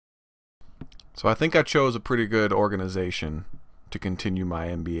So I think I chose a pretty good organization to continue my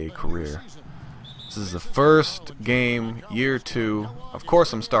NBA career. This is the first game, year 2. Of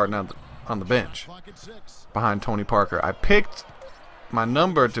course I'm starting on the bench behind Tony Parker. I picked my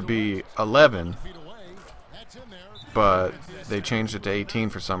number to be 11, but they changed it to 18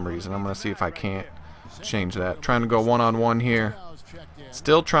 for some reason. I'm going to see if I can't change that. Trying to go one-on-one here.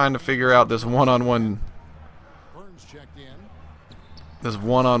 Still trying to figure out this one-on-one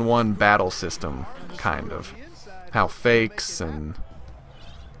battle system, kind of. How fakes and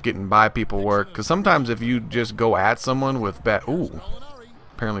getting by people work. Because sometimes if you just go at someone with ooh,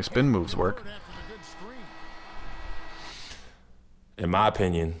 apparently spin moves work. In my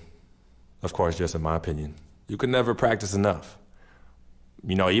opinion, of course, just in my opinion, you can never practice enough.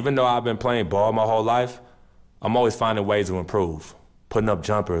 You know, even though I've been playing ball my whole life, I'm always finding ways to improve. Putting up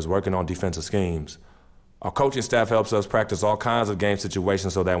jumpers, working on defensive schemes. Our coaching staff helps us practice all kinds of game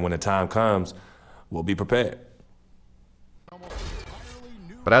situations so that when the time comes, we'll be prepared.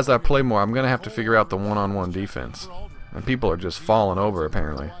 But as I play more, I'm going to have to figure out the one-on-one defense. And people are just falling over,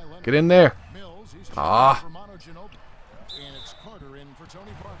 apparently. Get in there. Ah.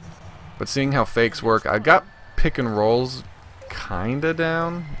 But seeing how fakes work, I got pick and rolls kind of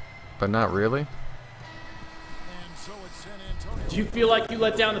down, but not really. Do you feel like you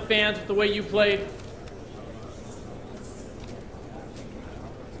let down the fans with the way you played?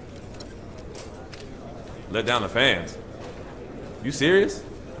 Let down the fans? You serious?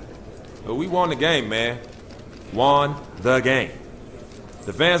 But we won the game, man. Won the game.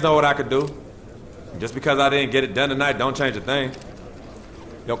 The fans know what I could do. Just because I didn't get it done tonight don't change a thing.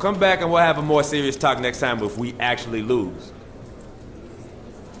 Yo, come back and we'll have a more serious talk next time if we actually lose.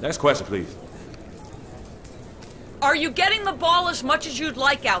 Next question, please. Are you getting the ball as much as you'd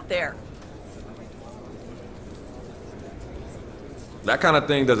like out there? That kind of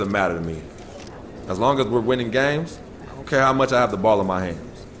thing doesn't matter to me. As long as we're winning games, I don't care how much I have the ball in my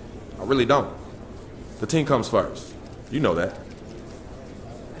hands. I really don't. The team comes first. You know that.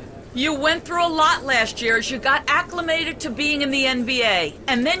 You went through a lot last year as you got acclimated to being in the NBA.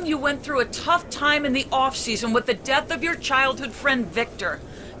 And then you went through a tough time in the offseason with the death of your childhood friend Victor.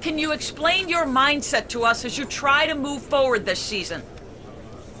 Can you explain your mindset to us as you try to move forward this season?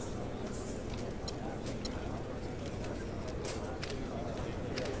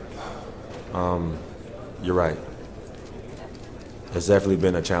 You're right. It's definitely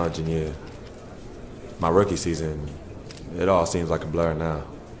been a challenging year. My rookie season, it all seems like a blur now.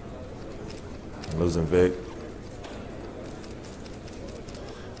 Losing Vic.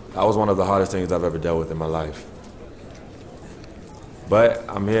 That was one of the hardest things I've ever dealt with in my life. But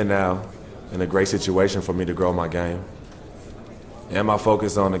I'm here now, in a great situation for me to grow my game. And my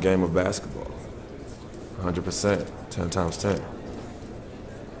focus on the game of basketball. 100%, 10 times 10.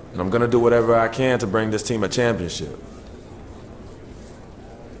 And I'm gonna do whatever I can to bring this team a championship.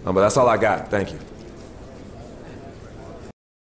 But that's all I got. Thank you.